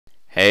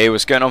Hey,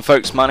 what's going on,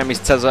 folks? My name is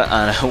Tezza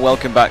and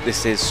welcome back.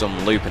 This is some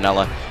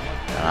Piniella,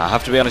 and I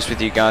have to be honest with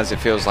you guys, it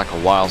feels like a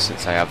while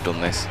since I have done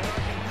this.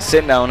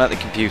 Sitting down at the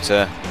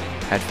computer,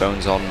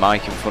 headphones on,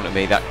 mic in front of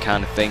me, that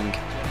kind of thing.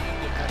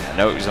 And I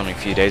know it was only a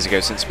few days ago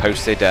since I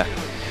posted the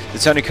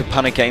Tony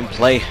Campana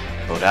gameplay,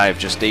 but I have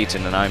just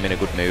eaten and I'm in a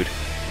good mood.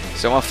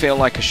 So I feel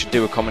like I should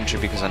do a commentary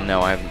because I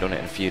know I haven't done it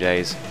in a few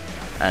days,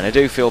 and I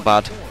do feel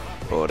bad,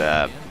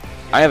 but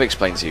I have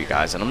explained to you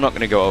guys, and I'm not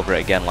going to go over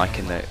it again like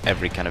in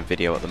every kind of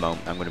video at the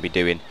moment I'm going to be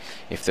doing.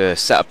 If they're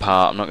set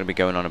apart, I'm not going to be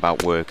going on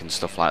about work and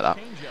stuff like that.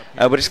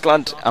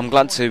 But I'm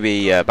glad to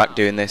be back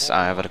doing this.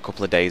 I have had a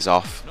couple of days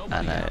off,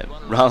 and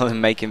rather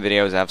than making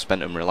videos, I have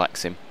spent them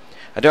relaxing.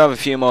 I do have a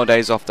few more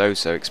days off though,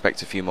 so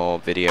expect a few more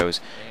videos.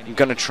 I'm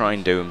going to try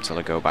and do them till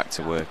I go back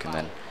to work, and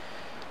then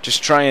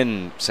just try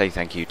and say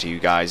thank you to you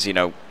guys. You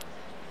know,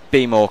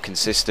 be more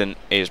consistent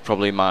is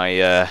probably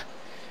my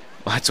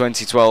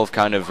 2012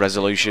 kind of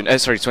resolution,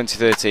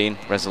 2013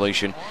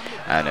 resolution,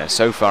 and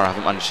so far I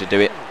haven't managed to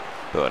do it,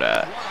 but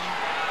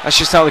that's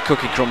just how the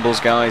cookie crumbles,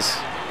 guys.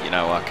 You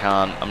know,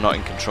 I'm not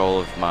in control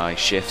of my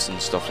shifts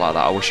and stuff like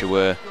that. I wish I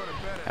were,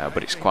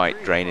 but it's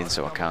quite draining,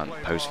 so I can't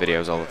post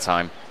videos all the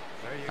time,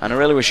 and I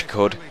really wish I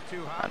could,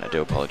 and I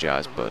do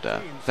apologise, but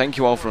thank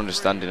you all for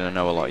understanding. I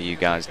know a lot of you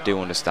guys do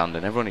understand,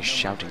 and everyone is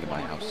shouting in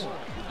my house.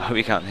 I hope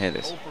you can't hear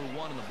this.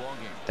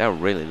 They're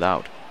really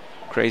loud.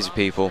 Crazy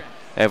people.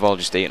 They've all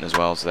just eaten as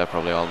well, so they're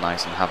probably all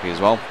nice and happy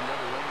as well.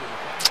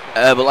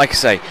 But like I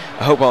say,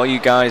 I hope all you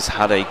guys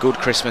had a good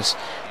Christmas,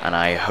 and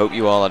I hope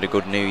you all had a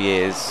good New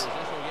Year's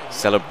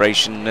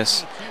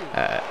celebration-ness.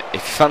 If you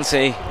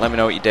fancy, let me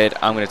know what you did.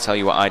 I'm going to tell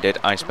you what I did.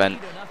 I spent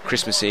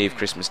Christmas Eve,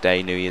 Christmas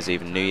Day, New Year's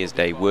Eve and New Year's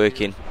Day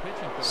working.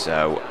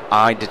 So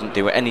I didn't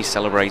do any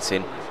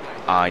celebrating,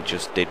 I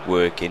just did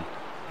working.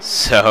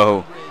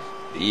 So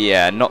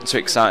yeah, not too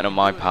exciting on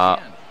my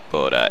part.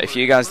 But if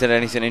you guys did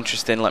anything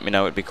interesting, let me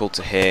know. It'd be cool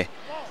to hear,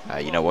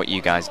 you know, what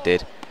you guys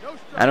did.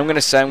 And I'm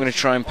going to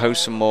try and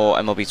post some more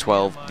MLB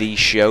 12 The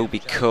Show,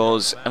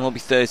 because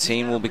MLB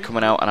 13 will be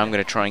coming out, and I'm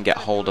going to try and get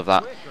hold of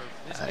that.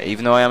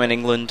 Even though I am in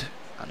England,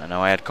 and I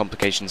know I had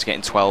complications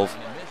getting 12.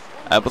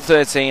 But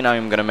 13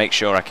 I'm going to make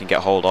sure I can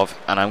get hold of,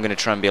 and I'm going to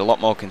try and be a lot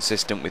more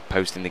consistent with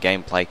posting the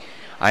gameplay.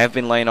 I have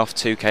been laying off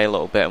 2K a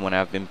little bit, and when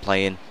I've been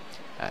playing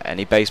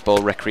any baseball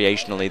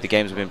recreationally, the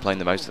games I've been playing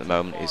the most at the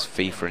moment is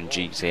FIFA and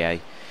GTA.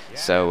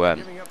 So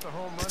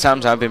the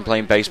times I've been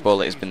playing baseball,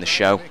 it has been the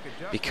show,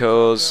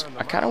 because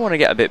I kind of want to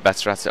get a bit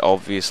better at it,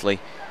 obviously,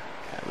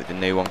 with the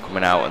new one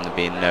coming out and there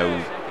being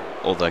no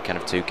other kind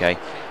of 2K.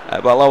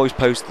 But I'll always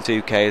post the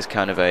 2K as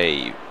kind of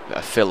a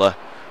filler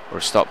or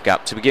a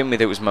stopgap. To begin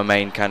with, it was my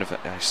main kind of...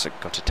 I just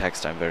got a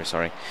text, I'm very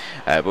sorry.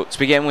 But to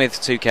begin with,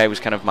 2K was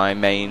kind of my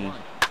main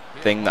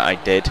thing that I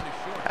did.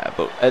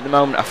 But at the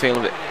moment, I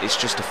feel it's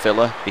just a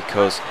filler,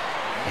 because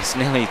it's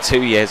nearly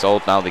 2 years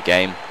old now, the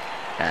game,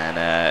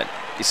 and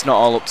it's not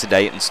all up to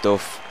date and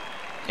stuff.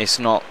 It's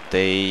not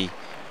the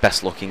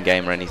best looking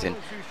game or anything,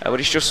 but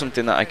it's just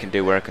something that I can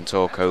do where I can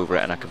talk over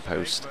it and I can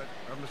post,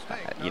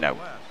 you know,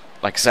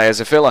 like I say,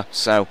 as a filler.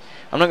 So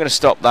I'm not going to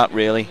stop that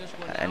really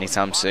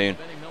anytime soon,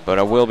 but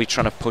I will be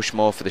trying to push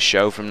more for the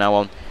show from now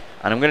on.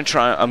 And I'm going to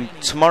try,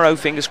 tomorrow,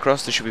 fingers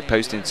crossed, I should be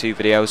posting 2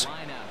 videos.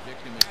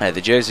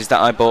 The jerseys that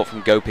I bought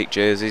from Go Pick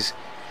Jerseys,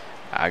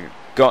 I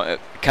got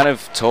kind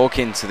of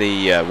talking to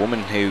the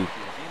woman who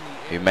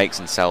makes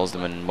and sells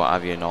them and what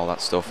have you and all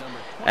that stuff,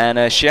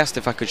 and she asked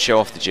if I could show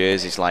off the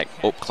jerseys like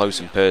up close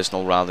and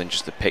personal rather than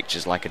just the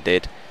pictures like I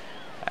did.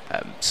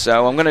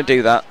 So I'm going to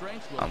do that.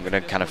 I'm going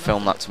to kind of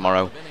film that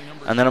tomorrow,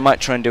 and then I might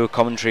try and do a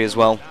commentary as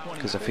well,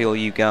 because I feel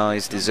you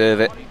guys deserve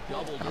it.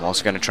 And I'm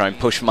also going to try and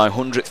push my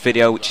 100th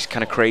video, which is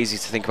kind of crazy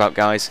to think about,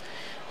 guys.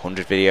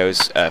 100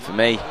 videos for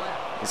me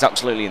is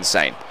absolutely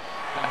insane.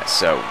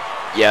 So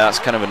yeah, that's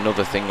kind of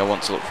another thing I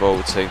want to look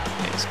forward to,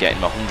 is getting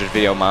my 100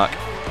 video mark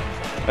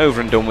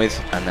over and done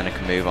with, and then I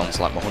can move on to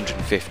like my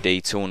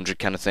 150, 200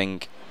 kind of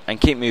thing,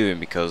 and keep moving,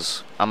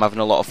 because I'm having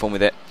a lot of fun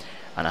with it,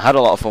 and I had a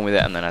lot of fun with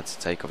it, and then I had to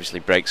take obviously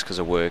breaks because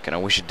of work, and I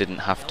wish I didn't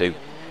have to,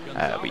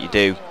 but you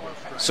do.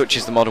 Such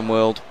is the modern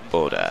world.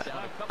 But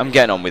I'm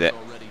getting on with it,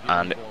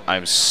 and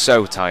I'm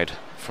so tired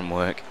from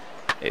work.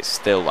 It's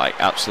still like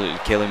absolutely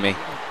killing me,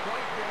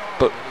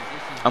 but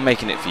I'm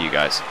making it for you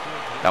guys.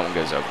 That one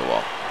goes over the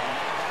wall.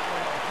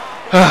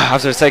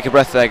 After I take a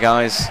breath there,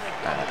 guys,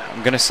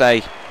 I'm going to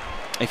say,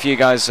 if you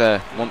guys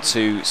want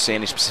to see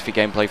any specific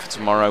gameplay for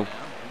tomorrow,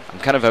 I'm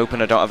kind of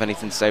open. I don't have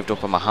anything saved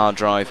up on my hard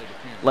drive.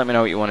 Let me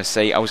know what you want to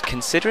see. I was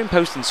considering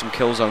posting some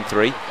Killzone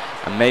 3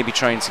 and maybe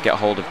trying to get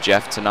hold of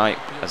Jeff tonight,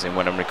 as in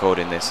when I'm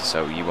recording this,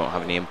 so you won't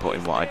have any input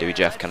in what I do with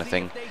Jeff kind of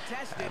thing.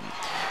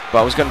 But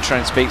I was going to try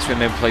and speak to him,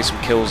 maybe play some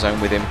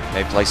Killzone with him,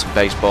 maybe play some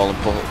baseball and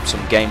pull up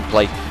some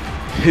gameplay.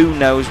 Who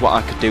knows what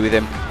I could do with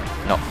him?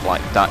 Not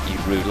like that, you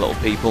rude little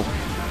people.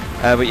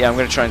 But yeah, I'm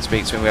going to try and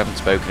speak to him. We haven't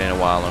spoken in a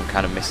while, and I'm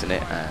kind of missing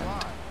it,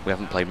 and we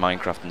haven't played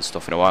Minecraft and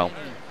stuff in a while.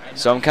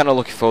 So I'm kind of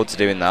looking forward to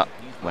doing that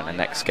when I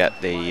next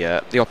get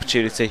the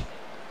opportunity.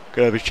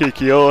 Gonna have a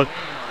cheeky yawn.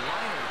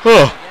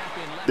 Oh,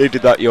 they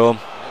did that yawn.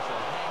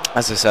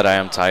 As I said, I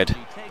am tired,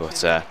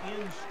 but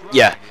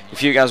yeah,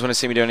 if you guys want to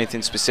see me do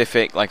anything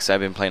specific, like I said,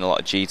 I've been playing a lot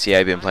of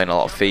GTA, been playing a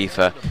lot of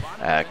FIFA.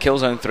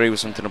 Killzone 3 was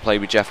something I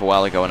played with Jeff a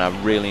while ago, and I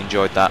really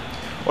enjoyed that.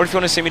 Or if you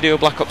want to see me do a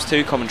Black Ops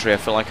 2 commentary, I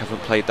feel like I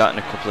haven't played that in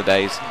a couple of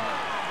days,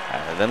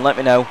 then let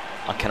me know.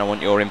 I kind of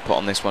want your input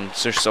on this one,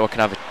 just so I can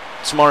have a...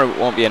 Tomorrow it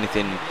won't be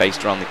anything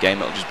based around the game,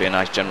 it'll just be a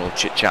nice general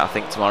chit-chat, I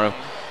think, tomorrow.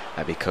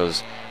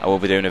 Because I will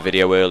be doing a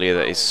video earlier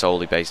that is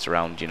solely based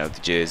around, you know,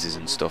 the jerseys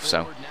and stuff,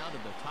 so...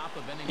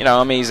 You know,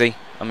 I'm easy,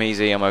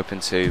 I'm open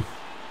to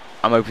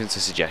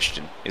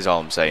suggestion, is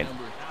all I'm saying.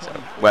 So,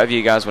 whatever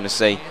you guys want to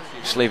see,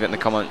 just leave it in the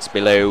comments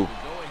below,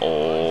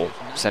 or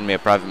send me a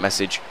private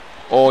message,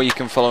 or you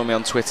can follow me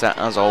on Twitter,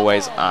 as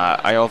always.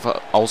 I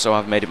also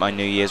have made it my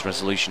New Year's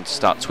resolution to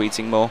start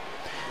tweeting more,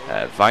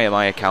 via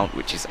my account,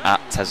 which is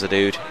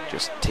 @TezzaDood,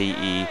 just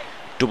TEZZADOOD.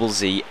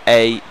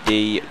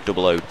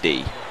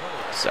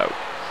 So,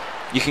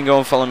 you can go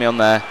and follow me on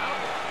there.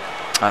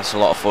 That's a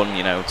lot of fun,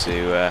 you know,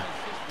 to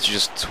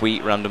just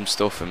tweet random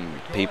stuff and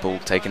people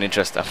take an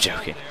interest. I'm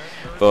joking,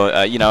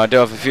 but you know, I do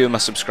have a few of my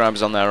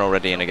subscribers on there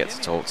already, and I get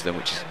to talk to them,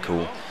 which is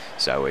cool.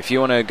 So if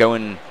you want to go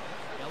and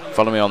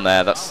follow me on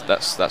there,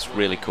 that's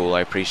really cool.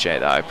 I appreciate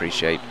that. I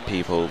appreciate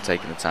people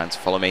taking the time to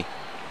follow me.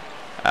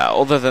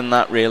 Other than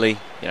that, really,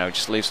 you know,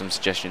 just leave some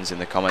suggestions in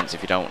the comments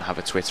if you don't have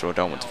a Twitter or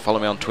don't want to follow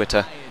me on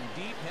Twitter.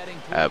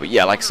 But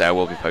yeah, like I say, I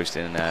will be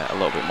posting a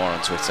little bit more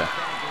on Twitter.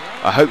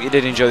 I hope you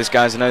did enjoy this,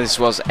 guys. I know this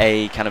was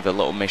a kind of a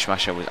little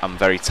mishmash. I'm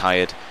very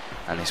tired,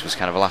 and this was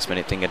kind of a last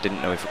minute thing. I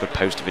didn't know if I could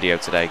post a video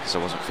today because I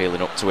wasn't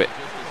feeling up to it,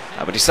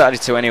 but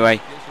decided to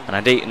anyway. And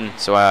I'd eaten,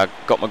 so I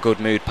got my good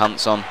mood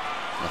pants on, and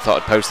I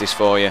thought I'd post this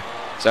for you.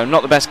 So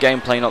not the best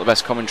gameplay, not the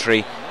best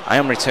commentary. I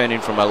am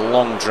returning from a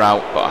long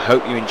drought, but I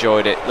hope you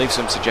enjoyed it. Leave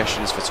some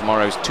suggestions for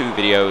tomorrow's 2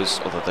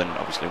 videos, other than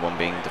obviously one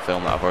being the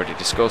film that I've already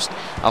discussed.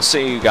 I'll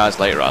see you guys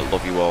later. I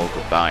love you all.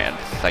 Goodbye, and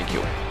thank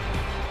you.